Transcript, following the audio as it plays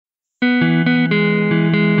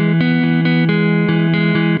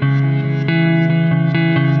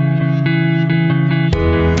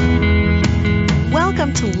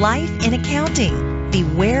Life in Accounting, the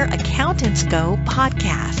Where Accountants Go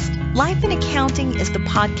podcast. Life in Accounting is the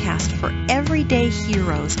podcast for everyday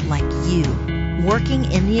heroes like you,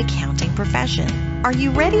 working in the accounting profession. Are you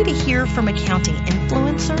ready to hear from accounting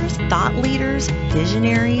influencers, thought leaders,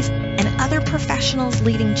 visionaries, and other professionals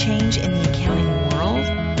leading change in the accounting world?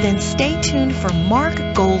 Then stay tuned for Mark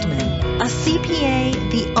Goldman, a CPA,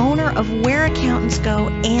 the owner of Where Accountants Go,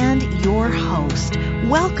 and your host.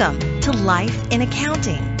 Welcome to Life in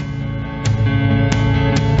Accounting.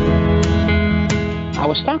 I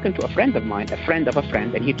was talking to a friend of mine, a friend of a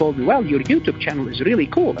friend, and he told me, well, your YouTube channel is really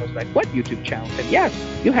cool. I was like, what YouTube channel? He said, yes,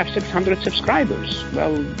 you have 600 subscribers.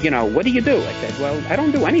 Well, what do you do? I said, well, I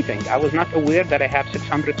don't do anything. I was not aware that I have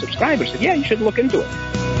 600 subscribers. He said, yeah, you should look into it.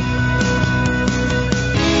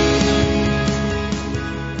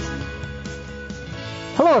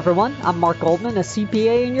 Hello, everyone. I'm Mark Goldman, a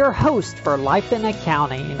CPA and your host for Life in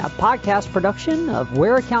Accounting, a podcast production of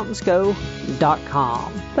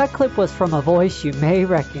WhereAccountantsGo.com. That clip was from a voice you may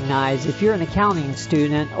recognize if you're an accounting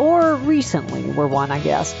student or recently were one, I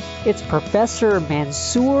guess. It's Professor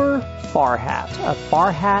Mansoor Farhat of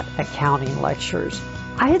Farhat Accounting Lectures.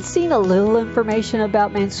 I had seen a little information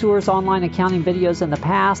about Mansoor's online accounting videos in the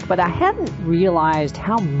past, but I hadn't realized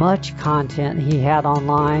how much content he had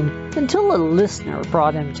online until a listener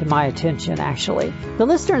brought him to my attention, actually. The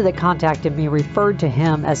listener that contacted me referred to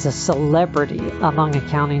him as a celebrity among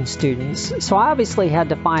accounting students, so I obviously had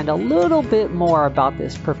to find a little bit more about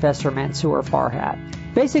this Professor Mansoor Farhat.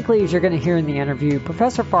 Basically, as you're going to hear in the interview,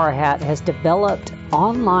 Professor Farhat has developed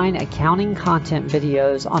online accounting content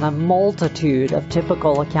videos on a multitude of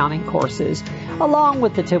typical accounting courses, along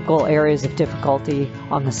with the typical areas of difficulty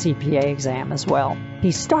on the CPA exam as well.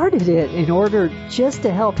 He started it in order just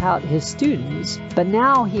to help out his students, but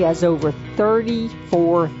now he has over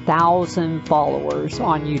 34,000 followers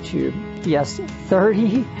on YouTube. Yes,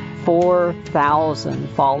 34,000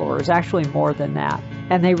 followers, actually more than that.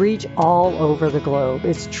 And they reach all over the globe.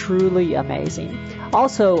 It's truly amazing.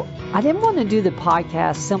 Also, I didn't want to do the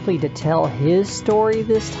podcast simply to tell his story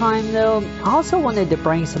this time, though. I also wanted to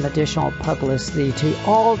bring some additional publicity to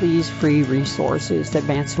all these free resources that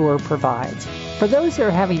Mansoor provides. For those that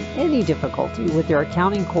are having any difficulty with their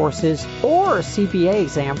accounting courses or CPA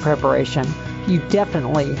exam preparation, you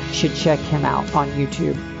definitely should check him out on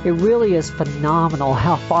YouTube. It really is phenomenal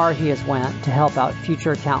how far he has went to help out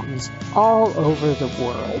future accountants all over the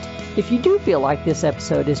world. If you do feel like this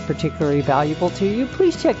episode is particularly valuable to you,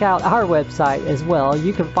 please check out our website as well.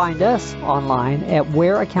 You can find us online at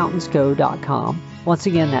whereaccountantsgo.com. Once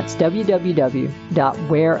again, that's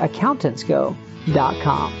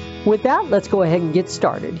www.whereaccountantsgo.com. With that, let's go ahead and get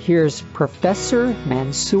started. Here's Professor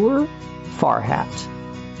Mansoor Farhat.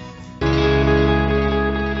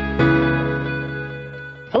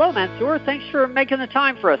 Hello, Mansoor. Thanks for making the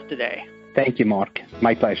time for us today. Thank you, Mark.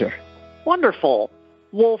 My pleasure. Wonderful.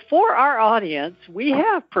 Well, for our audience, we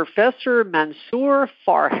have Professor Mansoor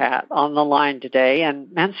Farhat on the line today.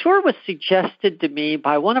 And Mansoor was suggested to me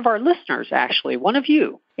by one of our listeners, actually, one of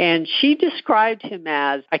you. And she described him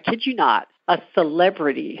as, I kid you not, a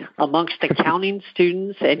celebrity amongst accounting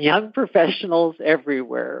students and young professionals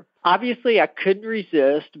everywhere. Obviously, I couldn't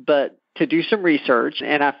resist but to do some research,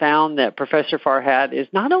 and I found that Professor Farhat is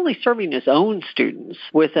not only serving his own students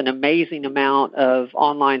with an amazing amount of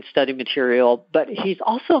online study material, but he's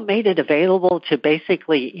also made it available to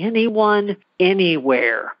basically anyone,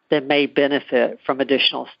 anywhere that may benefit from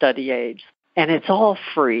additional study aids. And it's all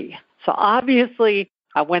free. So obviously,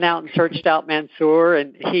 I went out and searched out Mansoor,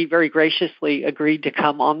 and he very graciously agreed to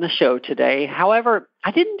come on the show today. However,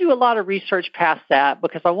 I didn't do a lot of research past that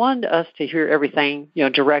because I wanted us to hear everything,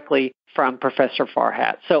 directly from Professor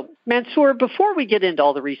Farhat. So, Mansoor, before we get into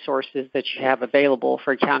all the resources that you have available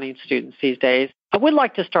for accounting students these days, I would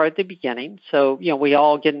like to start at the beginning. So, we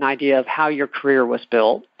all get an idea of how your career was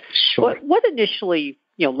built. Sure. What initially,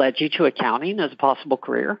 led you to accounting as a possible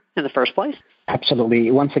career in the first place?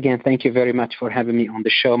 Absolutely. Once again, thank you very much for having me on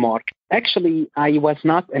the show, Mark. Actually, I was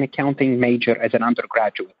not an accounting major as an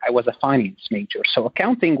undergraduate. I was a finance major. So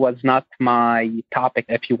accounting was not my topic,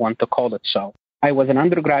 if you want to call it so. I was an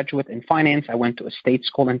undergraduate in finance. I went to a state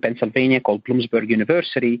school in Pennsylvania called Bloomsburg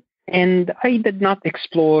University, and I did not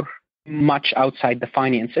explore much outside the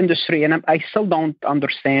finance industry, and I still don't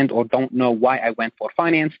understand or don't know why I went for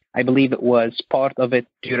finance. I believe it was part of it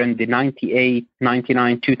during the 98,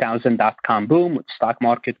 99, 2000 dot-com boom. The stock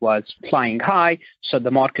market was flying high, so the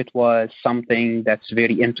market was something that's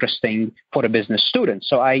very interesting for a business student.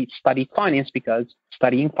 So I studied finance because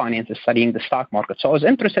studying finance is studying the stock market. So I was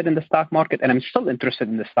interested in the stock market, and I'm still interested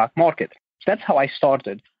in the stock market. So that's how I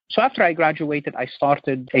started. So after I graduated, I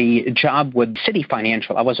started a job with City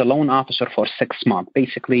Financial. I was a loan officer for 6 months,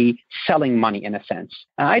 basically selling money in a sense.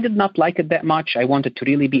 I did not like it that much. I wanted to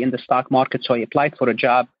really be in the stock market, so I applied for a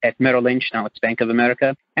job at Merrill Lynch, now it's Bank of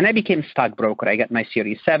America, and I became a stockbroker. I got my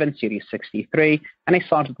Series 7, Series 63, and I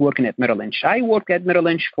started working at Merrill Lynch. I worked at Merrill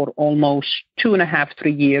Lynch for almost 2.5,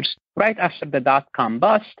 3 years. Right after the dot-com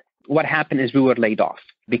bust, what happened is we were laid off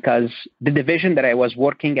because the division that I was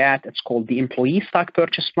working at, it's called the Employee Stock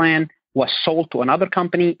Purchase Plan, was sold to another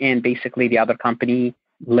company, and basically the other company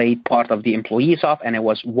laid part of the employees off, and I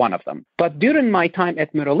was one of them. But during my time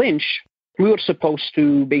at Merrill Lynch, we were supposed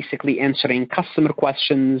to basically answering customer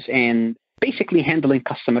questions and basically handling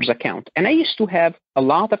customers' account. And I used to have a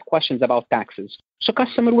lot of questions about taxes. So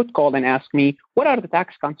customer would call and ask me, what are the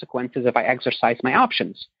tax consequences if I exercise my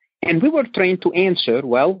options? And we were trained to answer,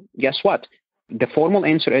 well, guess what? The formal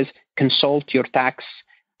answer is consult your tax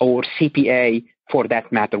or CPA for that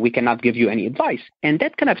matter. We cannot give you any advice. And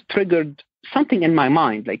that kind of triggered something in my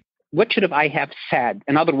mind, like, what should I have said?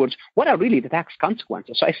 In other words, what are really the tax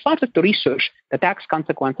consequences? So I started to research the tax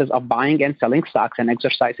consequences of buying and selling stocks and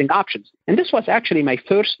exercising options. And this was actually my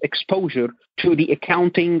first exposure to the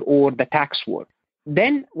accounting or the tax world.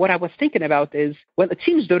 Then what I was thinking about is, well, it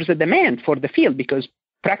seems there's a demand for the field because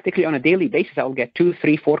practically on a daily basis, I'll get 2,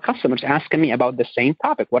 3, 4 customers asking me about the same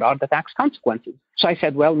topic. What are the tax consequences? So I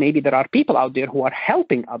said, well, maybe there are people out there who are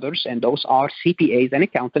helping others, and those are CPAs and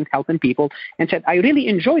accountants helping people, and said, I really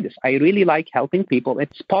enjoy this. I really like helping people.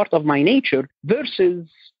 It's part of my nature versus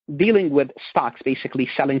dealing with stocks, basically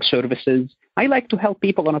selling services. I like to help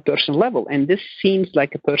people on a personal level, and this seems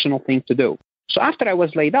like a personal thing to do. So after I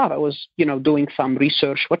was laid off, I was, doing some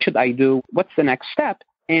research. What should I do? What's the next step?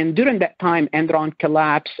 And during that time, Enron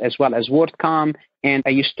collapsed as well as WorldCom. And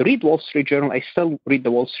I used to read Wall Street Journal. I still read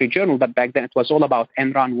the Wall Street Journal, but back then it was all about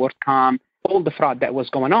Enron, WorldCom, all the fraud that was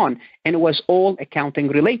going on. And it was all accounting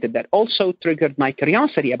related. That also triggered my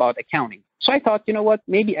curiosity about accounting. So I thought, you know what,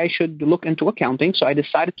 maybe I should look into accounting. So I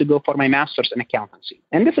decided to go for my master's in accountancy.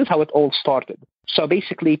 And this is how it all started. So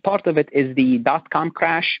basically, part of it is the dot-com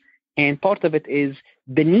crash. And part of it is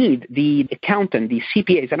the need, the accountant, the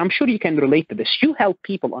CPAs, and I'm sure you can relate to this. You help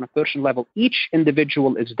people on a personal level. Each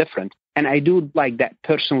individual is different. And I do like that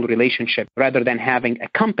personal relationship rather than having a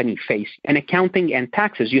company face. In accounting and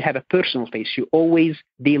taxes, you have a personal face. You always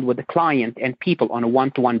deal with the client and people on a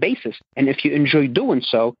one-to-one basis. And if you enjoy doing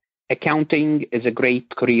so, accounting is a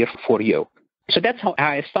great career for you. So that's how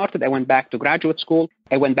I started. I went back to graduate school.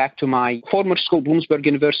 I went back to my former school, Bloomsburg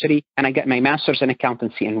University, and I got my master's in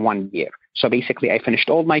accountancy in 1 year. So basically, I finished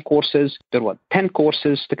all my courses. There were 10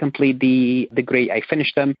 courses to complete the degree. I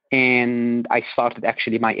finished them, and I started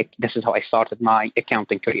this is how I started my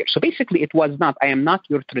accounting career. So basically, I am not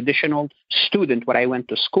your traditional student where I went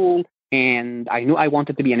to school, and I knew I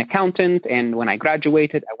wanted to be an accountant, and when I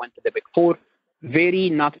graduated, I went to the Big Four. Very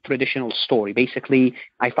not traditional story. Basically,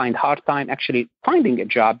 I find hard time actually finding a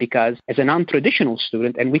job because as a non-traditional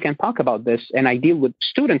student, and we can talk about this, and I deal with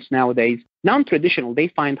students nowadays, non-traditional, they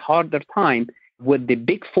find harder time with the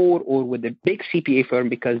Big Four or with the big CPA firm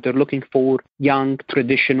because they're looking for young,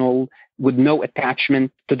 traditional, with no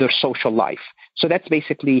attachment to their social life. So that's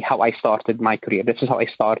basically how I started my career. This is how I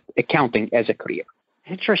started accounting as a career.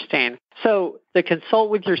 Interesting. So the consult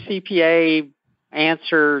with your CPA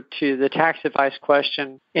answer to the tax advice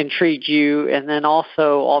question intrigued you, and then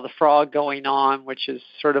also all the fraud going on, which is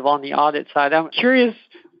sort of on the audit side. I'm curious,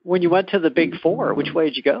 when you went to the Big Four, which way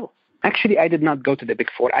did you go? Actually, I did not go to the Big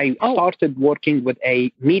Four. I started working with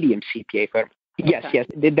a medium CPA firm. Yes.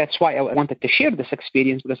 That's why I wanted to share this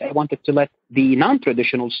experience, because I wanted to let the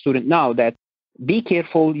non-traditional student know that be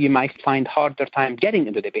careful, you might find harder time getting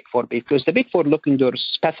into the Big Four, because the Big Four looking to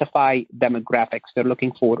specify demographics. They're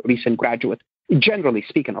looking for recent graduates. Generally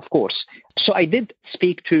speaking, of course. So I did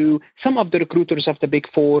speak to some of the recruiters of the Big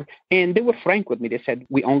Four, and they were frank with me. They said,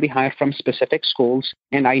 we only hire from specific schools,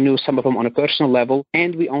 and I knew some of them on a personal level,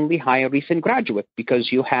 and we only hire recent graduates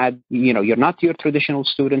because you're not your traditional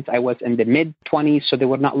students. I was in the mid-20s, so they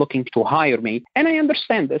were not looking to hire me, and I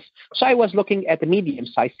understand this. So I was looking at a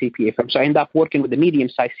medium-sized CPA firm. So I ended up working with a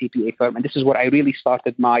medium-sized CPA firm, and this is where I really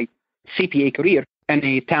started my CPA career. In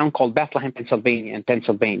a town called Bethlehem, Pennsylvania.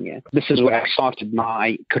 This is where I started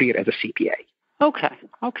my career as a CPA.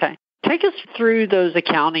 Okay. Take us through those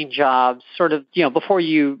accounting jobs, sort of, before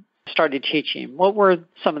you started teaching, what were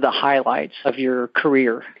some of the highlights of your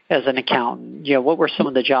career as an accountant? What were some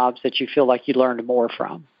of the jobs that you feel like you learned more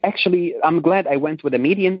from? Actually, I'm glad I went with a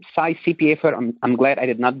medium-sized CPA firm. I'm glad I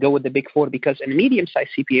did not go with the Big Four, because in a medium-sized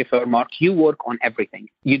CPA firm, Mark, you work on everything.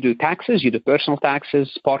 You do taxes, you do personal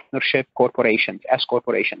taxes, partnership, corporations, S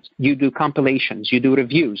corporations. You do compilations, you do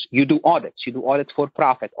reviews, you do audits. You do audit for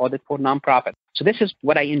profit, audit for nonprofit. So this is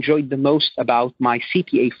what I enjoyed the most about my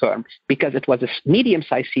CPA firm, because it was a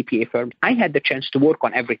medium-sized CPA firm. I had the chance to work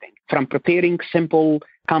on everything, from preparing simple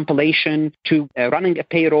compilation to running a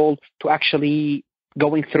payroll to actually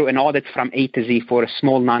going through an audit from A to Z for a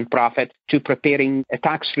small nonprofit to preparing a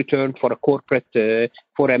tax return for a corporate,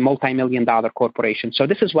 for a multi-million-dollar corporation. So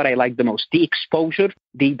this is what I like the most, the exposure,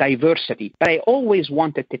 the diversity. But I always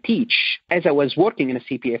wanted to teach. As I was working in a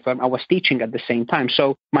CPA firm, I was teaching at the same time.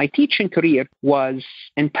 So my teaching career was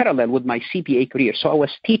in parallel with my CPA career. So I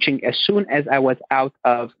was teaching as soon as I was out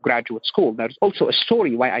of graduate school. There's also a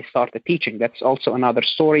story why I started teaching. That's also another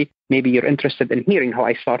story. Maybe you're interested in hearing how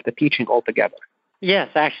I started teaching altogether. Yes,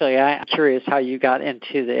 actually, I'm curious how you got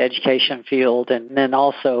into the education field, and then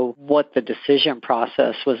also what the decision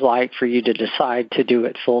process was like for you to decide to do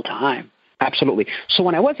it full time. Absolutely. So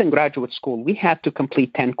when I was in graduate school, we had to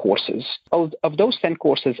complete 10 courses. Of those 10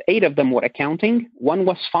 courses, 8 of them were accounting, 1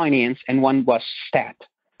 was finance, and 1 was stat.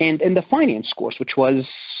 And in the finance course, which was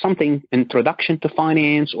something introduction to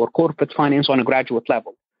finance or corporate finance on a graduate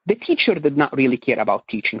level, the teacher did not really care about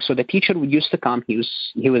teaching. So the teacher used to come. He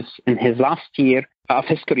was in his last year of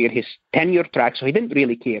his career, his tenure track, so he didn't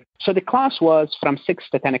really care. So the class was from 6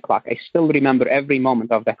 to 10 o'clock. I still remember every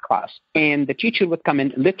moment of that class. And the teacher would come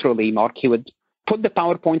in, literally, Mark, he would put the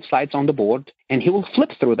PowerPoint slides on the board, and he will flip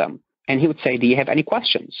through them. And he would say, do you have any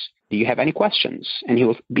questions? Do you have any questions? And he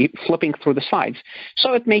will be flipping through the slides.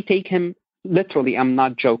 So it may take him, literally, I'm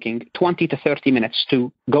not joking, 20 to 30 minutes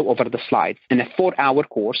to go over the slides in a 4-hour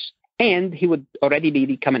course. And he would already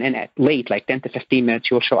be coming in at late, like 10 to 15 minutes.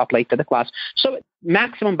 He will show up late to the class. So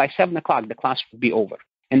maximum by 7 o'clock, the class would be over.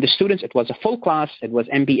 And the students, it was a full class. It was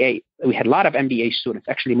MBA. We had a lot of MBA students.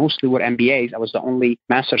 Actually, mostly were MBAs. I was the only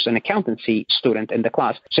master's in accountancy student in the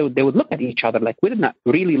class. So they would look at each other like we did not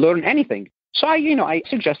really learn anything. So I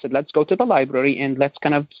suggested, let's go to the library and let's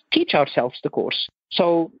kind of teach ourselves the course.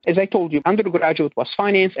 So as I told you, undergraduate was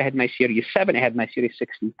finance. I had my Series 7. I had my Series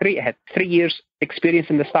 63. I had 3 years experience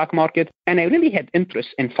in the stock market. And I really had interest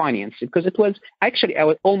in finance because it was actually,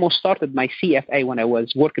 I almost started my CFA when I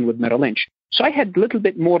was working with Merrill Lynch. So I had a little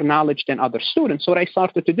bit more knowledge than other students. So what I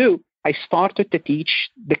started to do, I started to teach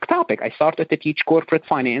the topic. I started to teach corporate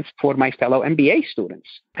finance for my fellow MBA students.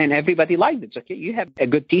 And everybody liked it. So, okay, you have a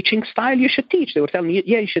good teaching style, you should teach. They were telling me,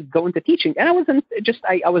 yeah, you should go into teaching. And I wasn't just,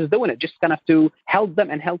 I was doing it just kind of to help them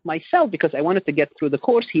and help myself because I wanted to get through the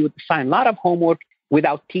course. He would assign a lot of homework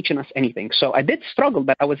without teaching us anything. So I did struggle,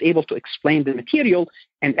 but I was able to explain the material.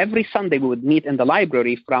 And every Sunday we would meet in the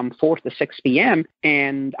library from 4 to 6 p.m.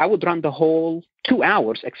 And I would run the whole 2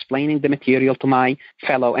 hours explaining the material to my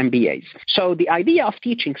fellow MBAs. So the idea of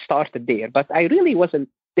teaching started there, but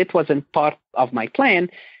it wasn't part of my plan.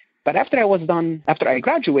 But after I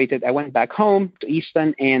graduated, I went back home to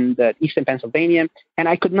Easton Pennsylvania, and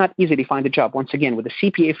I could not easily find a job once again with a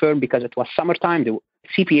CPA firm because it was summertime. The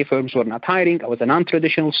CPA firms were not hiring. I was a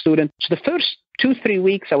non-traditional student. So the first 2-3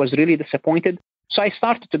 weeks, I was really disappointed. So I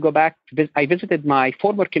started to go back. I visited my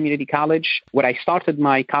former community college where I started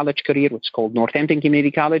my college career, which is called Northampton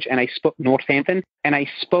Community College, and I spoke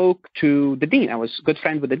to the dean. I was a good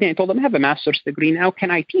friend with the dean. I told him, I have a master's degree now.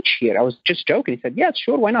 Can I teach here? I was just joking. He said, yes,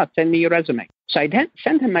 sure, why not? Send me your resume. So I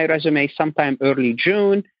sent him my resume sometime early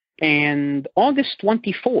June. And August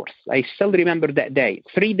 24th, I still remember that day,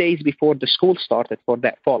 3 days before the school started for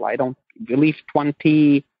that fall. I don't believe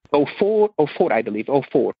 04.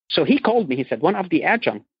 So he called me. He said, one of the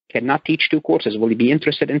adjuncts cannot teach 2 courses. Will you be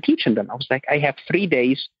interested in teaching them? I was like, I have 3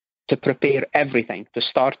 days to prepare everything, to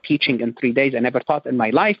start teaching in 3 days. I never taught in my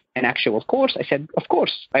life an actual course. I said, of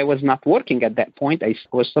course. I was not working at that point. I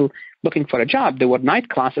was still looking for a job. There were night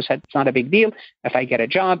classes. It's not a big deal. If I get a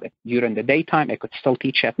job during the daytime, I could still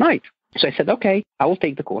teach at night. So I said, okay, I will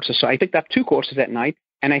take the courses. So I picked up 2 courses at night.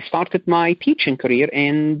 And I started my teaching career,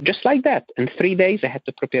 and just like that, in 3 days, I had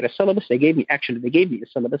to prepare a syllabus. They gave me a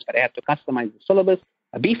syllabus, but I had to customize the syllabus,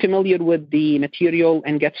 be familiar with the material,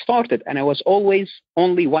 and get started. And I was always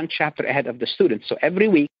only 1 chapter ahead of the students. So every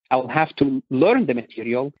week, I will have to learn the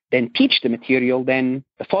material, then teach the material, then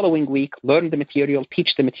the following week, learn the material,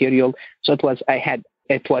 teach the material. So it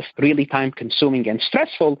was really time-consuming and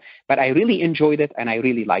stressful, but I really enjoyed it and I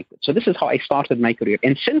really liked it. So this is how I started my career.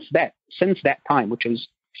 And since that time, which is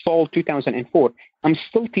fall 2004, I'm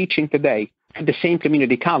still teaching today. at the same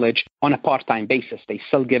community college on a part-time basis. They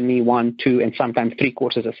still give me 1, 2, and sometimes 3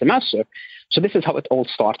 courses a semester. So this is how it all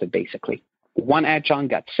started, basically. One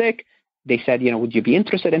adjunct got sick. They said, would you be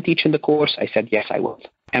interested in teaching the course? I said, yes, I would.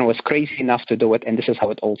 And I was crazy enough to do it. And this is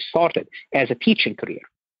how it all started as a teaching career.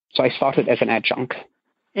 So I started as an adjunct.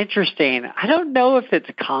 Interesting. I don't know if it's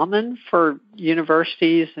common for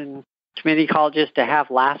universities and community colleges to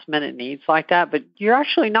have last-minute needs like that, but you're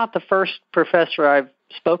actually not the first professor I've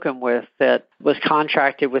spoken with that was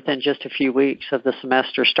contracted within just a few weeks of the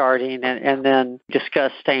semester starting and then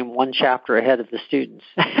discussed staying 1 chapter ahead of the students.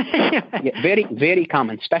 Yeah, very, very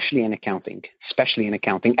common, especially in accounting,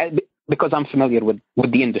 because I'm familiar with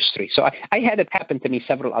the industry. So I had it happen to me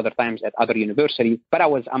several other times at other universities, but I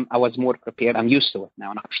was more prepared. I'm used to it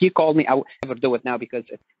now. Now, if you call me, I would never do it now because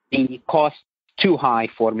the cost too high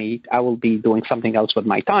for me. I will be doing something else with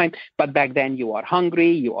my time. But back then you are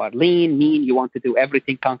hungry, you are lean, mean, you want to do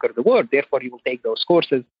everything, conquer the world. Therefore, you will take those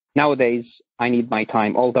courses. Nowadays, I need my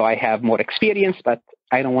time, although I have more experience, but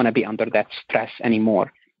I don't want to be under that stress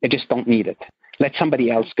anymore. I just don't need it. Let somebody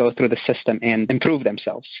else go through the system and improve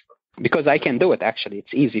themselves. Because I can do it, actually.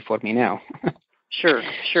 It's easy for me now. Sure.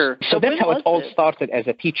 So that's how it all started as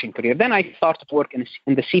a teaching career. Then I started work in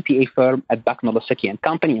the CPA firm at Buck Nolasecki &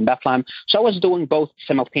 Company in Bethlehem. So I was doing both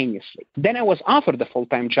simultaneously. Then I was offered the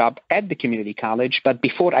full-time job at the community college, but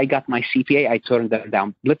before I got my CPA, I turned them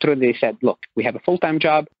down. Literally, they said, look, we have a full-time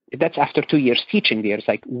job. That's after 2 years teaching there. It's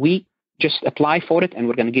like, we just apply for it and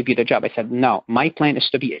we're going to give you the job. I said, no, my plan is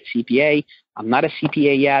to be a CPA. I'm not a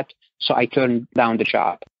CPA yet. So I turned down the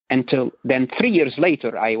job. Until then, 3 years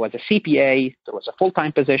later, I was a CPA. There was a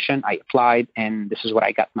full-time position. I applied, and this is where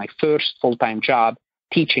I got my first full-time job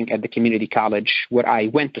teaching at the community college where I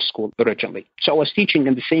went to school originally. So I was teaching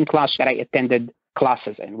in the same class that I attended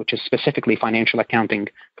classes in, which is specifically financial accounting,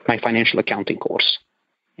 my financial accounting course.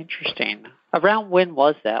 Interesting. Around when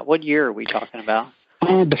was that? What year are we talking about?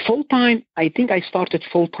 The full-time, I think I started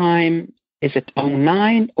full-time, is it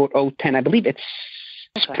 09 or 010? I believe it's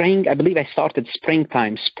spring. I believe I started spring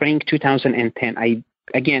 2010. Spring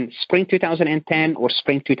 2010 or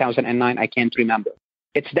spring 2009. I can't remember.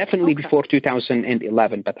 It's definitely before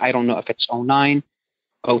 2011, but I don't know if it's 09,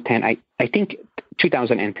 010. I think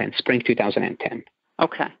 2010, spring 2010.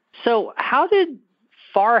 Okay. So how did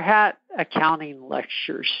Farhat accounting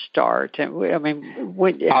lectures start? I mean,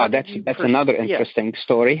 that's another interesting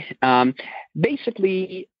story.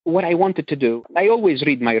 Basically, what I wanted to do, I always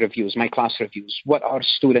read my reviews, my class reviews. What are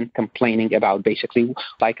students complaining about, basically,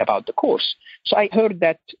 like about the course? So I heard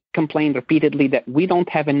that complaint repeatedly that we don't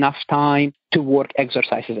have enough time to work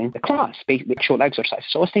exercises in the class, the actual exercises.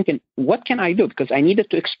 So I was thinking, what can I do? Because I needed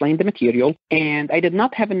to explain the material, and I did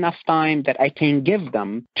not have enough time that I can give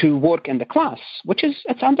them to work in the class,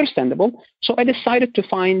 it's understandable. So I decided to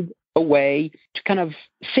find a way to kind of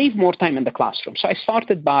save more time in the classroom. So I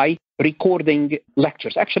started by recording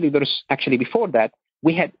lectures. Actually, before that,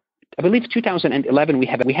 we had, I believe 2011, we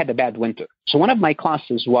had a bad winter. So one of my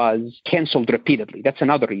classes was canceled repeatedly. That's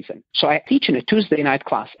another reason. So I teach in a Tuesday night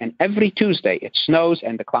class, and every Tuesday it snows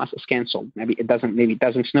and the class is canceled. Maybe it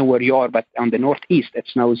doesn't snow where you are, but on the Northeast, it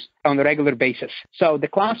snows on a regular basis. So the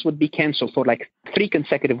class would be canceled for like 3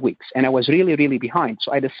 consecutive weeks, and I was really, really behind.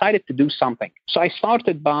 So I decided to do something. So I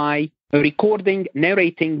started by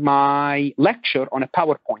narrating my lecture on a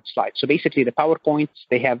PowerPoint slide. So basically the PowerPoints,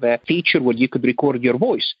 they have a feature where you could record your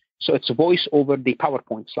voice. So it's voice over the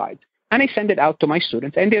PowerPoint slide. And I send it out to my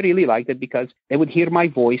students, and they really liked it because they would hear my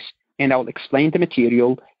voice and I will explain the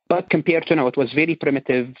material. But compared to now, it was very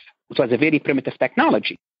primitive. It was a very primitive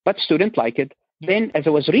technology, but students liked it. Then as I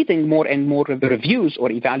was reading more and more of the reviews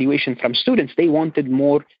or evaluation from students, they wanted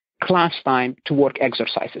more class time to work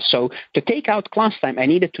exercises. So to take out class time, I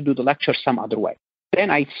needed to do the lecture some other way.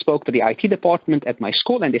 Then I spoke to the IT department at my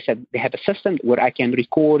school, and they said they have a system where I can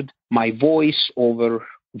record my voice over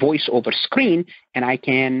screen, and I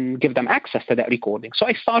can give them access to that recording. So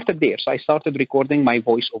I started there. So I started recording my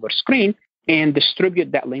voice over screen and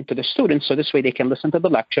distribute that link to the students. So this way they can listen to the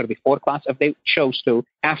lecture before class if they chose to,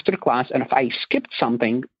 after class. And if I skipped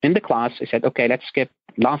something in the class, I said, okay, let's skip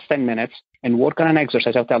last 10 minutes and work on an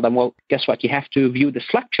exercise. I'll tell them, well, guess what? You have to view this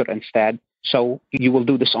lecture instead. So you will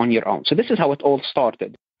do this on your own. So this is how it all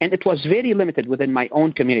started. And it was very limited within my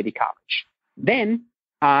own community college. Then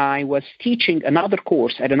I was teaching another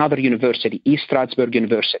course at another university, East Stroudsburg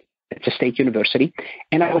University. It's a state university.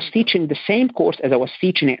 And I was teaching the same course as I was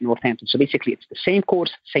teaching at Northampton. So basically, it's the same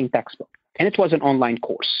course, same textbook. And it was an online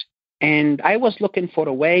course. And I was looking for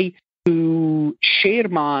a way to share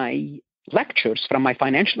my lectures from my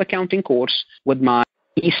financial accounting course with my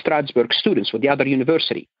East Stroudsburg students, with the other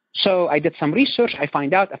university. So I did some research. I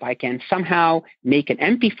find out if I can somehow make an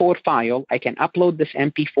MP4 file, I can upload this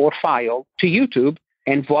MP4 file to YouTube,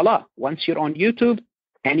 and voila, once you're on YouTube,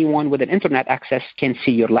 anyone with an internet access can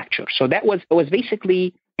see your lecture. So that was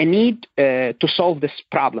basically a need to solve this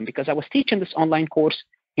problem, because I was teaching this online course,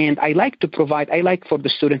 and I like for the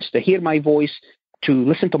students to hear my voice, to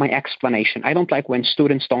listen to my explanation. I don't like when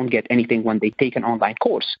students don't get anything when they take an online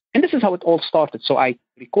course. And this is how it all started. So I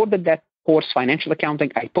recorded that course, Financial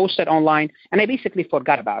Accounting. I posted online, and I basically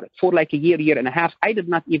forgot about it. For like a year and a half, I did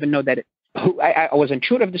not even know that I wasn't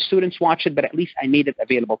sure if the students watched it, but at least I made it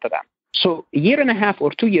available to them. So a year and a half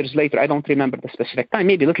or 2 years later, I don't remember the specific time,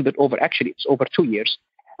 maybe a little bit over, actually, it's over 2 years.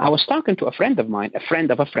 I was talking to a friend of mine, a friend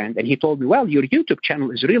of a friend, and he told me, well, your YouTube channel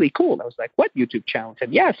is really cool. I was like, what YouTube channel? He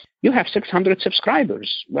said, yes, you have 600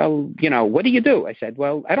 subscribers. Well, what do you do? I said,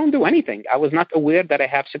 well, I don't do anything. I was not aware that I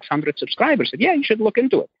have 600 subscribers. He said, yeah, you should look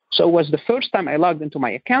into it. So it was the first time I logged into my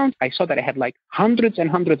account. I saw that I had like hundreds and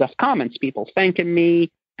hundreds of comments, people thanking me,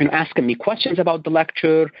 asking me questions about the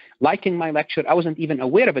lecture, liking my lecture. I wasn't even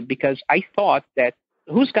aware of it, because I thought that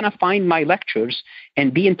who's going to find my lectures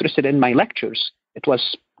and be interested in my lectures? It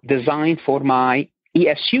was designed for my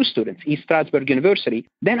ESU students, East Stroudsburg University.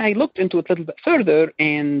 Then I looked into it a little bit further,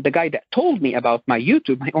 and the guy that told me about my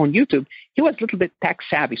own YouTube, he was a little bit tech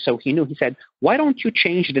savvy, so he knew. He said, why don't you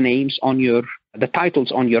change the names on the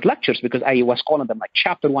titles on your lectures? Because I was calling them like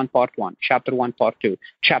Chapter 1, Part 1, Chapter 1, Part 2,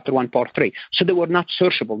 Chapter 1, Part 3. So they were not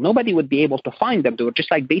searchable. Nobody would be able to find them. They were just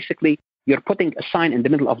like basically you're putting a sign in the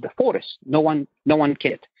middle of the forest. No one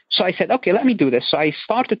can. So I said, okay, let me do this. So I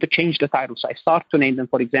started to change the titles. So I started to name them,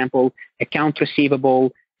 for example, Account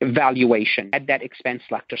Receivable Valuation at that expense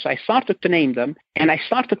lecture. So I started to name them, and I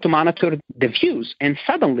started to monitor the views. And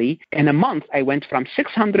suddenly, in a month, I went from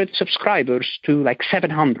 600 subscribers to like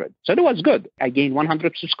 700. So that was good. I gained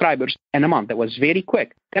 100 subscribers in a month. That was very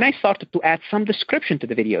quick. Then I started to add some description to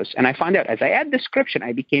the videos. And I found out as I add description,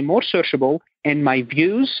 I became more searchable, and my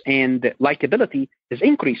views and likability is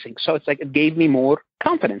increasing. So it's like it gave me more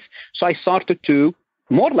confidence. So I started to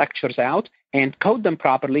more lectures out and code them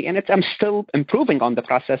properly. And I'm still improving on the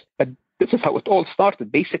process, but this is how it all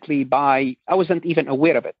started, basically I wasn't even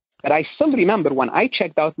aware of it. But I still remember when I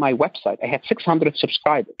checked out my website, I had 600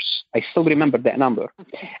 subscribers. I still remember that number.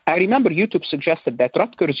 I remember YouTube suggested that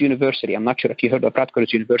Rutgers University, I'm not sure if you heard of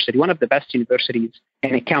Rutgers University, one of the best universities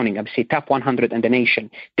in accounting, I would say top 100 in the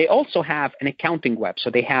nation. They also have an accounting web.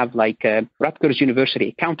 So they have like Rutgers University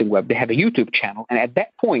accounting web. They have a YouTube channel. And at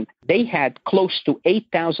that point, they had close to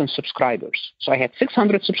 8,000 subscribers. So I had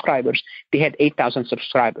 600 subscribers. They had 8,000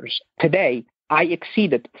 subscribers. Today, I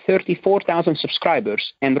exceeded 34,000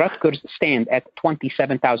 subscribers, and Rutgers stand at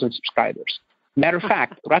 27,000 subscribers. Matter of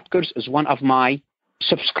fact, Rutgers is one of my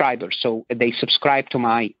subscribers. So they subscribe to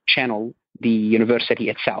my channel, the university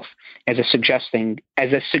itself, as a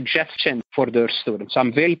suggestion for their students. So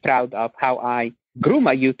I'm very proud of how I grew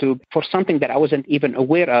my YouTube for something that I wasn't even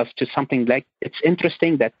aware of to something like it's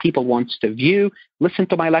interesting that people want to view, listen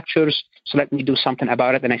to my lectures. So let me do something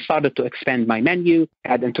about it. And I started to expand my menu,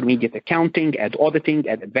 add intermediate accounting, add auditing,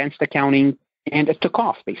 add advanced accounting, and it took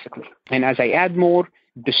off basically. And as I add more,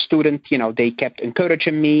 the student, they kept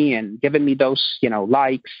encouraging me and giving me those,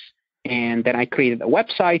 likes. And then I created a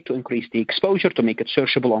website to increase the exposure, to make it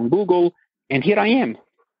searchable on Google. And here I am.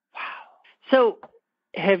 Wow. So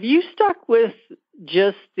have you stuck with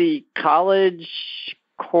just the college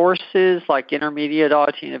courses like intermediate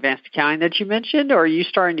auditing and advanced accounting that you mentioned, or are you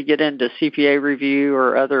starting to get into CPA review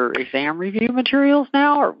or other exam review materials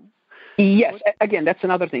now? Or? Yes. Again, that's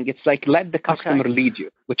another thing. It's like let the customer lead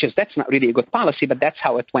you, that's not really a good policy, but that's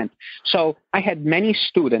how it went. So I had many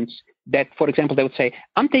students that, for example, they would say,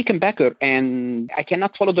 I'm taking Becker and I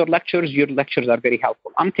cannot follow their lectures. Your lectures are very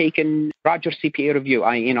helpful. I'm taking Rogers CPA review.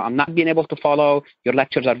 I'm not being able to follow. Your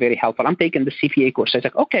lectures are very helpful. I'm taking the CPA course. I was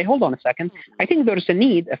like, okay, hold on a second. I think there's a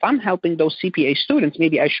need. If I'm helping those CPA students,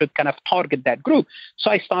 maybe I should kind of target that group.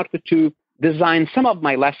 So I started to design some of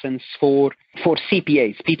my lessons for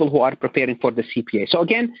CPAs, people who are preparing for the CPA. So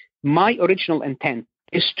again, my original intent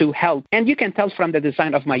is to help. And you can tell from the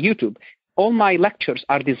design of my YouTube, all my lectures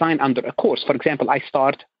are designed under a course. For example, I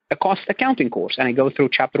start a cost accounting course and I go through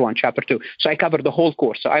chapter 1, chapter 2. So I cover the whole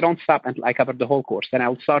course. So I don't stop until I cover the whole course. Then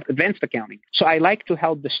I'll start advanced accounting. So I like to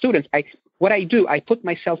help the students. What I do, I put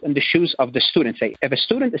myself in the shoes of the students. If a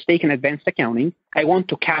student is taking advanced accounting, I want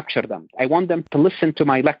to capture them. I want them to listen to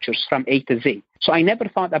my lectures from A to Z. So I never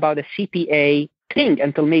thought about a CPA thing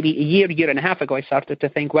until maybe a year and a half ago. I started to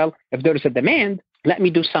think, well, if there's a demand, let me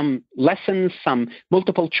do some lessons, some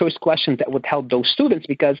multiple choice questions that would help those students,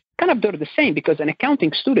 because kind of they're the same, because an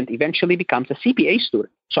accounting student eventually becomes a CPA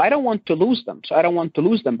student. So I don't want to lose them. So I don't want to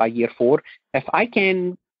lose them by year 4. If I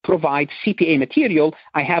can provide CPA material,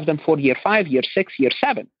 I have them for year 5, year 6, year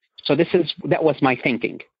 7. So that was my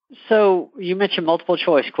thinking. So you mentioned multiple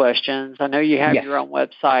choice questions. I know you have your own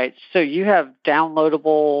website. So you have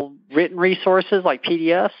downloadable written resources like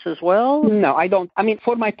PDFs as well? No, I don't. I mean,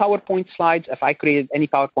 for my PowerPoint slides, if I created any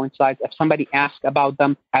PowerPoint slides, if somebody asks about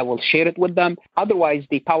them, I will share it with them. Otherwise,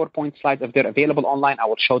 the PowerPoint slides, if they're available online, I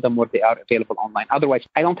will show them where they are available online. Otherwise,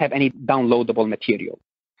 I don't have any downloadable material.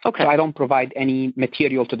 Okay. So I don't provide any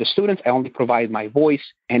material to the students. I only provide my voice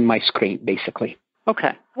and my screen, basically.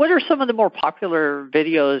 Okay. What are some of the more popular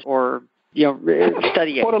videos or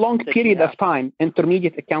study aids? For a long period of time,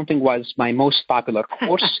 intermediate accounting was my most popular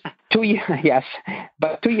course. 2 years,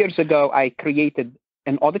 but 2 years ago, I created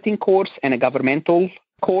an auditing course and a governmental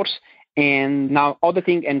course. And now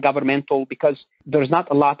auditing and governmental, because there's not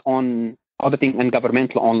a lot on auditing and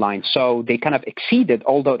governmental online. So they kind of exceeded,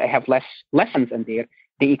 although I have less lessons in there,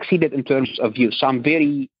 they exceeded in terms of views. So I'm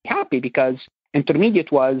very happy because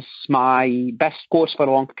intermediate was my best course for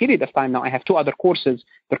a long period of time. Now I have 2 other courses.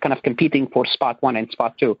 They're kind of competing for spot 1 and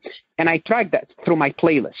spot 2. And I track that through my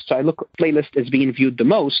playlist. So I look, playlist is being viewed the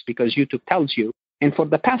most because YouTube tells you. And for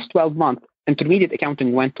the past 12 months, intermediate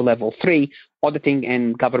accounting went to level 3. Auditing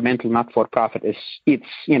and governmental not-for-profit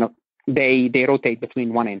they rotate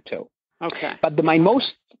between 1 and 2. Okay. But my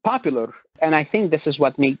most popular, and I think this is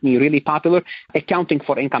what made me really popular, accounting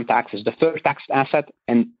for income taxes, deferred tax asset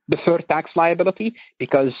and deferred tax liability,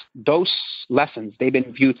 because those lessons, they've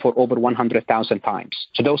been viewed for over 100,000 times.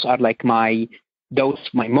 So those are like my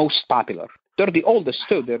most popular. They're the oldest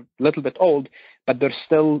too. They're a little bit old, but they're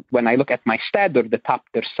still, when I look at my stat, they're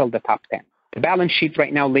still the top 10. The balance sheet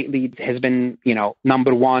right now lately has been,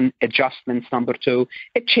 number 1, adjustments number 2.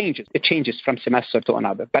 It changes from semester to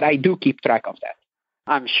another, but I do keep track of that.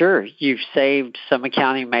 I'm sure you've saved some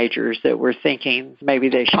accounting majors that were thinking maybe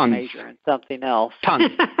they should major in something else.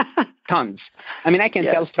 Tons. I mean, I can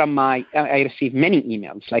tell from I receive many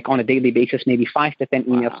emails, like on a daily basis, maybe 5 to 10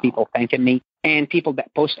 emails, people thanking me. And people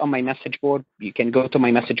that post on my message board, you can go to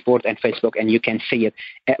my message board and Facebook and you can see it.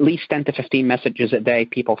 At least 10 to 15 messages a day,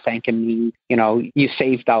 people thanking me, you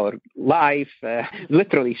saved our life,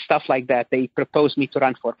 literally stuff like that. They proposed me to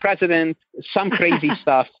run for president, some crazy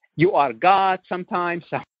stuff. You are God sometimes.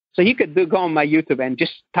 So you could go on my YouTube and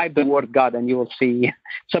just type the word God and you will see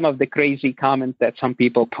some of the crazy comments that some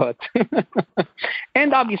people put.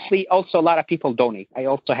 And obviously also a lot of people donate. I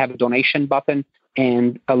also have a donation button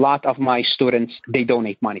and a lot of my students, they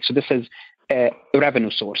donate money. So this is a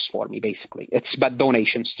revenue source for me, basically. It's but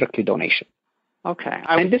donation, strictly donation. Okay.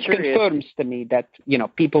 And this confirms to me that,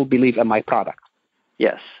 people believe in my product.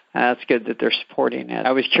 Yes, that's good that they're supporting it.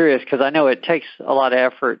 I was curious because I know it takes a lot of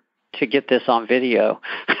effort to get this on video.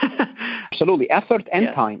 Absolutely. Effort and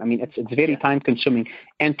time. I mean, it's very time consuming.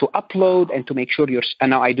 And to upload and to make sure and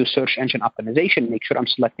now I do search engine optimization, make sure I'm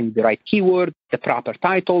selecting the right keyword, the proper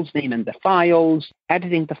titles, naming the files,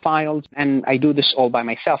 editing the files. And I do this all by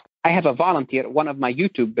myself. I have a volunteer, one of my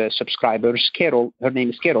YouTube subscribers, Carol, her name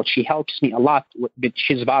is Carol. She helps me a lot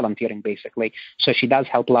she's volunteering basically. So she does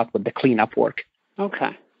help a lot with the cleanup work.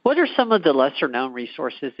 Okay. What are some of the lesser-known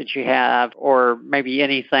resources that you have, or maybe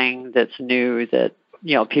anything that's new that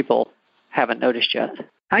people haven't noticed yet?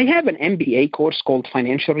 I have an MBA course called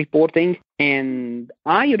Financial Reporting, and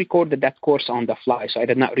I recorded that course on the fly, so I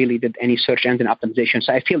did not really did any search engine optimization.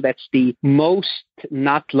 So I feel that's the most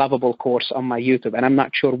not lovable course on my YouTube, and I'm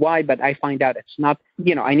not sure why, but I find out it's not,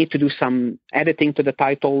 I need to do some editing to the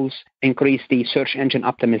titles, increase the search engine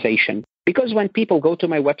optimization. Because when people go to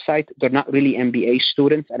my website, they're not really MBA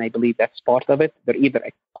students, and I believe that's part of it. They're either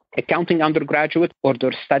accounting undergraduate or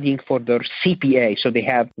they're studying for their CPA, so they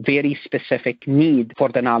have very specific need for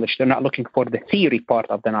the knowledge. They're not looking for the theory part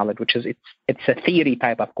of the knowledge, which is it's a theory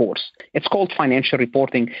type of course. It's called Financial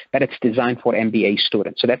Reporting, but it's designed for MBA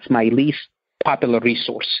students. So that's my least popular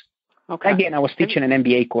resource. Okay. Again, I was teaching an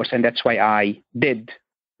MBA course, and that's why I did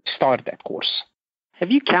start that course. Have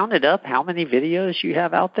you counted up how many videos you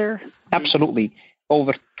have out there? Absolutely.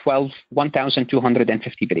 Over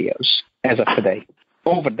 1,250 videos as of today.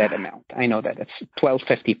 Over that amount. I know that. It's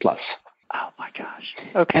 1,250 plus. Oh, my gosh.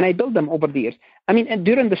 Okay. And I build them over the years. I mean,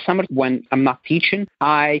 during the summer when I'm not teaching,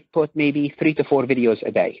 I put maybe 3 to 4 videos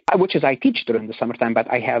a day, which is I teach during the summertime,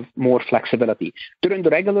 but I have more flexibility. During the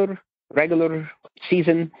regular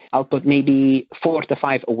season, I'll put maybe 4 to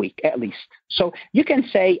 5 a week at least. So you can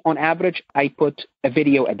say on average, I put a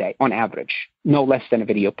video a day on average, no less than a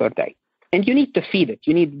video per day. And you need to feed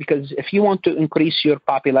it. Because if you want to increase your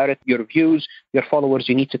popularity, your views, your followers,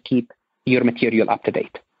 you need to keep your material up to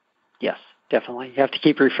date. Yes, definitely. You have to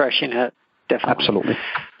keep refreshing it. Definitely. Absolutely.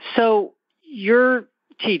 So you're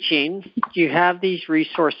teaching, you have these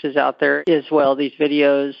resources out there as well, these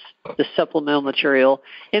videos, the supplemental material.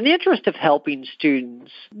 In the interest of helping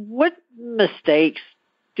students, what mistakes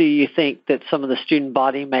do you think that some of the student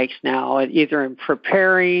body makes now, either in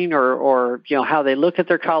preparing or how they look at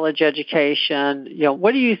their college education?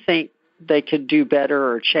 What do you think they could do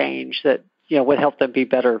better or change that would help them be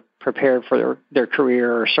better prepared for their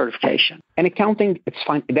career or certification? In accounting, it's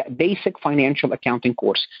fine. The basic financial accounting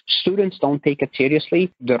course, students don't take it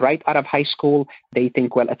seriously. They're right out of high school. They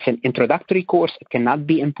think, well, it's an introductory course. It cannot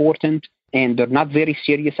be important. And they're not very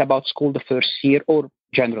serious about school the first year, or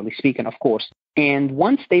generally speaking, of course. And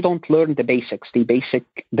once they don't learn the basics, the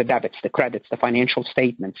debits, the credits, the financial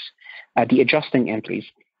statements, the adjusting entries.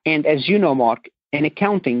 And as you know, Mark, in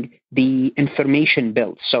accounting, the information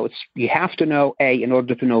builds. So you have to know A in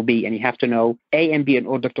order to know B, and you have to know A and B in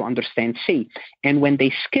order to understand C. And when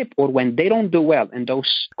they skip or when they don't do well in those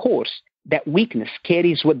courses, that weakness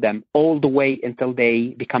carries with them all the way until they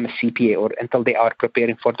become a CPA or until they are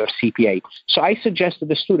preparing for their CPA. So I suggest to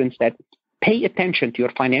the students that pay attention to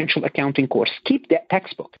your financial accounting course. Keep that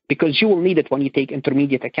textbook because you will need it when you take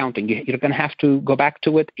intermediate accounting. You're going to have to go back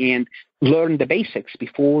to it and learn the basics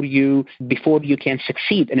before you can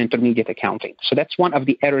succeed in intermediate accounting. So that's one of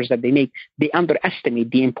the errors that they make. They underestimate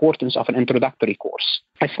the importance of an introductory course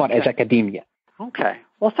as far as academia. Okay.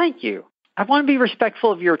 Well, thank you. I want to be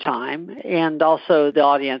respectful of your time and also the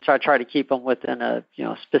audience. I try to keep them within a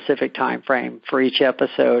specific time frame for each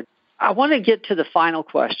episode. I want to get to the final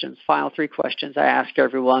three questions I ask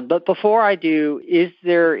everyone. But before I do, is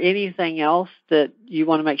there anything else that you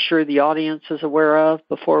want to make sure the audience is aware of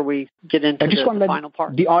before we get into the final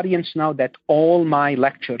part? The audience know that all my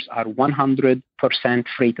lectures are 100%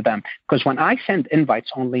 free to them. Because when I send invites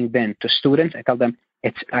on LinkedIn to students, I tell them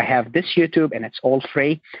I have this YouTube and it's all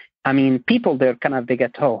free. I mean, people, they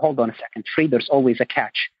get, hold on a second, free, there's always a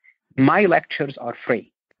catch. My lectures are free.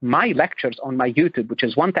 My lectures on my YouTube, which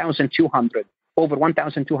is 1,200, over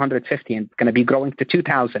 1,250, and going to be growing to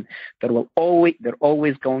 2,000, they're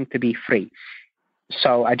always going to be free.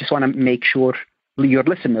 So I just want to make sure your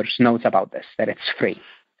listeners knows about this, that it's free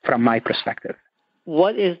from my perspective.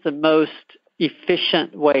 What is the most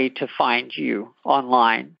efficient way to find you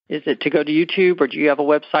online? Is it to go to YouTube, or do you have a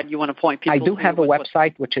website you want to point people to? I do have a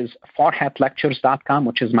website, which is farhatlectures.com,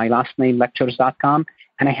 which is my last name, lectures.com.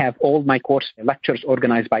 And I have all my course lectures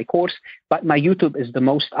organized by course. But my YouTube is the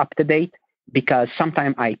most up-to-date because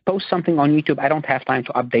sometimes I post something on YouTube. I don't have time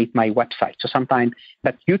to update my website. So sometimes,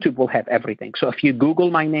 but YouTube will have everything. So if you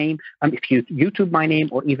Google my name, if you YouTube my name,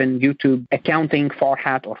 or even YouTube accounting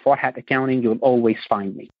Farhat or Farhat accounting, you'll always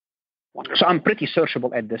find me. Wonderful. So I'm pretty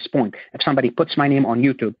searchable at this point. If somebody puts my name on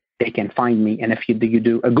YouTube, they can find me. And if you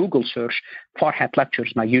do a Google search, Farhat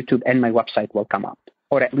Lectures, my YouTube and my website will come up.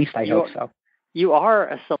 Or at least I hope so. You are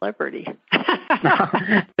a celebrity.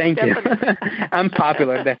 Thank you. I'm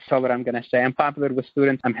popular. That's all what I'm going to say. I'm popular with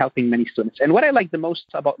students. I'm helping many students. And what I like the most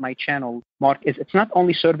about my channel, Mark, is it's not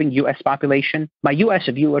only serving U.S. population. My U.S.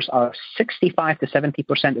 viewers are 65 to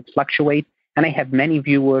 70%. It fluctuates. And I have many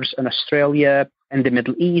viewers in Australia and the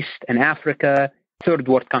Middle East and Africa, third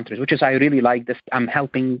world countries, which is I really like this. I'm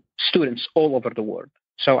helping students all over the world.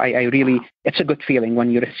 So I really, it's a good feeling when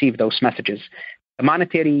you receive those messages. The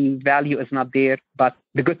monetary value is not there, but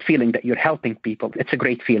the good feeling that you're helping people, it's a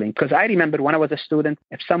great feeling. Because I remember when I was a student,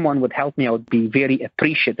 if someone would help me, I would be very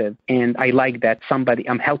appreciative. And I like that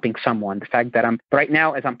I'm helping someone. The fact that right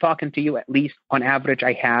now, as I'm talking to you, at least on average,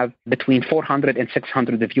 I have between 400 and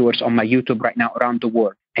 600 viewers on my YouTube right now around the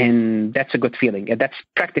world. And that's a good feeling. And that's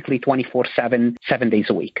practically 24/7, 7 days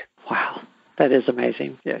a week. Wow. That is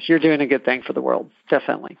amazing. Yes, you're doing a good thing for the world,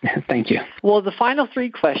 definitely. Thank you. Well, the final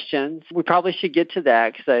three questions, we probably should get to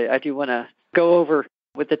that because I do want to go over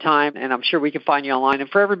with the time, and I'm sure we can find you online.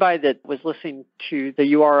 And for everybody that was listening to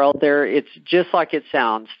the URL there, it's just like it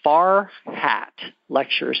sounds,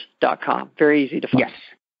 farhatlectures.com. Very easy to find. Yes.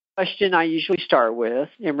 The question I usually start with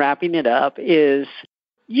in wrapping it up is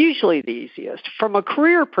usually the easiest. From a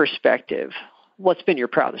career perspective, what's been your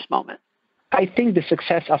proudest moment? I think the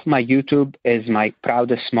success of my YouTube is my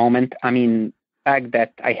proudest moment. I mean, the fact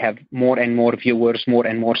that I have more and more viewers, more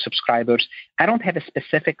and more subscribers. I don't have a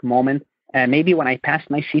specific moment. Maybe when I passed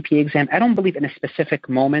my CPA exam, I don't believe in a specific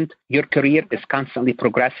moment. Your career is constantly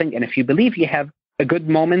progressing. And if you believe you have a good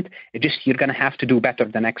moment. It's just you're going to have to do better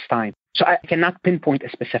the next time. So I cannot pinpoint a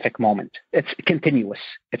specific moment. It's continuous.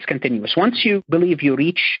 It's continuous. Once you believe you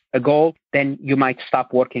reach a goal, then you might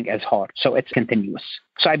stop working as hard. So it's continuous.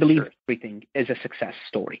 So I believe everything is a success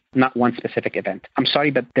story, not one specific event. I'm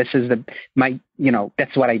sorry, but this is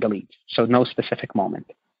that's what I believe. So no specific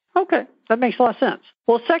moment. Okay, that makes a lot of sense.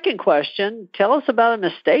 Well, second question, tell us about a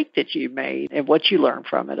mistake that you made and what you learned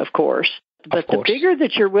from it, of course. But the bigger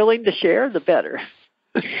that you're willing to share, the better.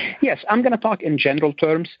 Yes, I'm going to talk in general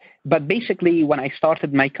terms, but basically when I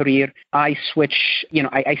started my career, I switched,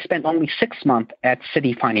 I spent only 6 months at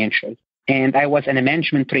Citi Financial, and I was in a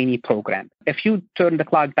management trainee program. If you turn the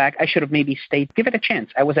clock back, I should have maybe stayed, give it a chance.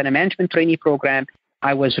 I was in a management trainee program.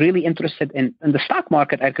 I was really interested in the stock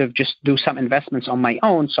market. I could just do some investments on my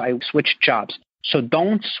own, so I switched jobs. So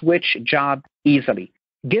don't switch job easily.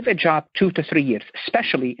 Give a job 2 to 3 years,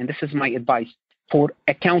 especially, and this is my advice, for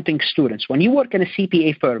accounting students. When you work in a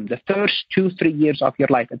CPA firm, the first 2-3 years of your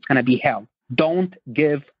life, it's going to be hell. Don't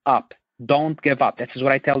give up. Don't give up. That is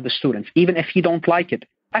what I tell the students. Even if you don't like it,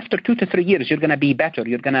 after 2 to 3 years, you're going to be better.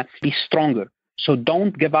 You're going to be stronger. So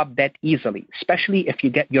don't give up that easily, especially if you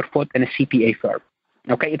get your foot in a CPA firm.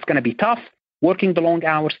 Okay, it's going to be tough, working the long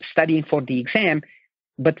hours, studying for the exam,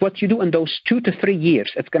 but what you do in those 2 to 3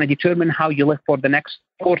 years, it's going to determine how you live for the next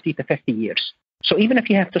 40 to 50 years. So even if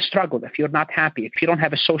you have to struggle, if you're not happy, if you don't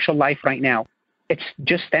have a social life right now, it's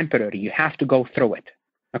just temporary. You have to go through it.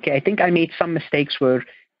 Okay, I think I made some mistakes where,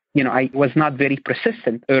 I was not very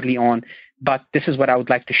persistent early on, but this is what I would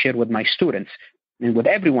like to share with my students and with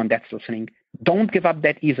everyone that's listening. Don't give up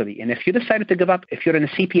that easily. And if you decided to give up, if you're in a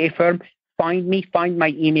CPA firm, find me, find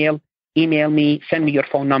my email me, send me your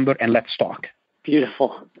phone number, and let's talk.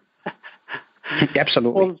 Beautiful.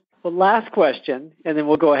 Absolutely. Well, last question, and then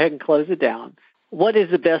we'll go ahead and close it down. What is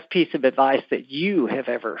the best piece of advice that you have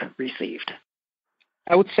ever received?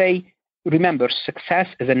 I would say, remember, success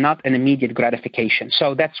is not an immediate gratification.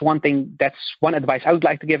 So that's one thing, that's one advice I would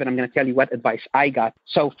like to give, and I'm going to tell you what advice I got.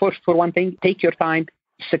 So first, for one thing, take your time.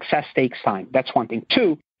 Success takes time. That's one thing.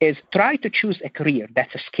 2 is try to choose a career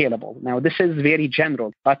that's scalable. Now, this is very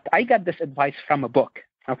general, but I got this advice from a book,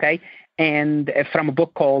 okay? And from a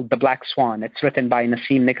book called The Black Swan. It's written by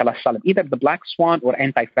Nassim Nicholas Taleb, either The Black Swan or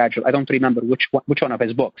Anti-Fragile. I don't remember which one of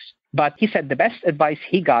his books. But he said the best advice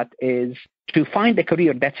he got is to find a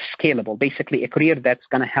career that's scalable, basically a career that's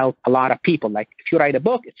going to help a lot of people. Like if you write a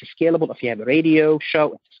book, it's scalable. If you have a radio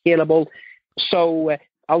show, it's scalable. So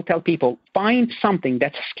I'll tell people, find something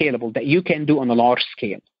that's scalable that you can do on a large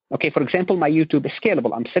scale. Okay, for example, my YouTube is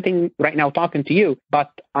scalable. I'm sitting right now talking to you,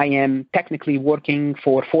 but I am technically working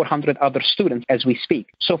for 400 other students as we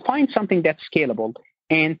speak. So find something that's scalable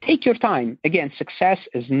and take your time. Again, success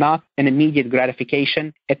is not an immediate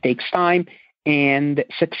gratification. It takes time, and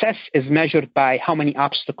success is measured by how many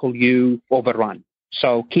obstacles you overrun.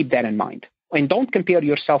 So keep that in mind. And don't compare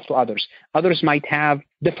yourself to others. Others might have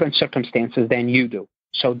different circumstances than you do.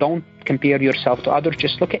 So don't compare yourself to others.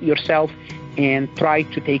 Just look at yourself and try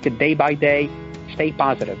to take it day by day. Stay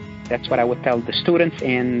positive. That's what I would tell the students,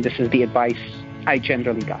 and this is the advice I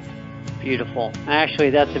generally got. Beautiful. Actually,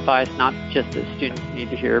 that's advice not just that students need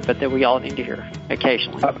to hear, but that we all need to hear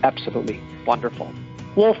occasionally. Absolutely. Wonderful.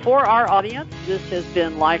 Well, for our audience, this has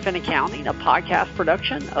been Life in Accounting, a podcast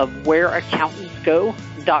production of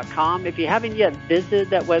WhereAccountants.go.com. If you haven't yet visited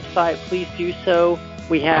that website, please do so.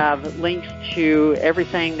 We have links to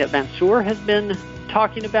everything that Mansoor has been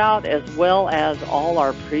talking about, as well as all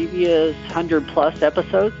our previous 100-plus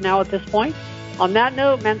episodes now at this point. On that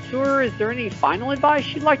note, Mansoor, is there any final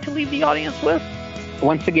advice you'd like to leave the audience with?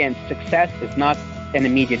 Once again, success is not an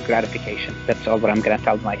immediate gratification. That's all what I'm going to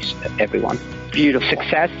tell everyone. Beautiful.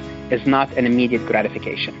 Success is not an immediate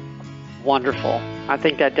gratification. Wonderful. I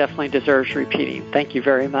think that definitely deserves repeating. Thank you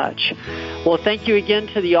very much. Well, thank you again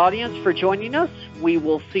to the audience for joining us. We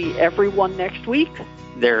will see everyone next week.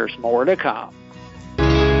 There's more to come.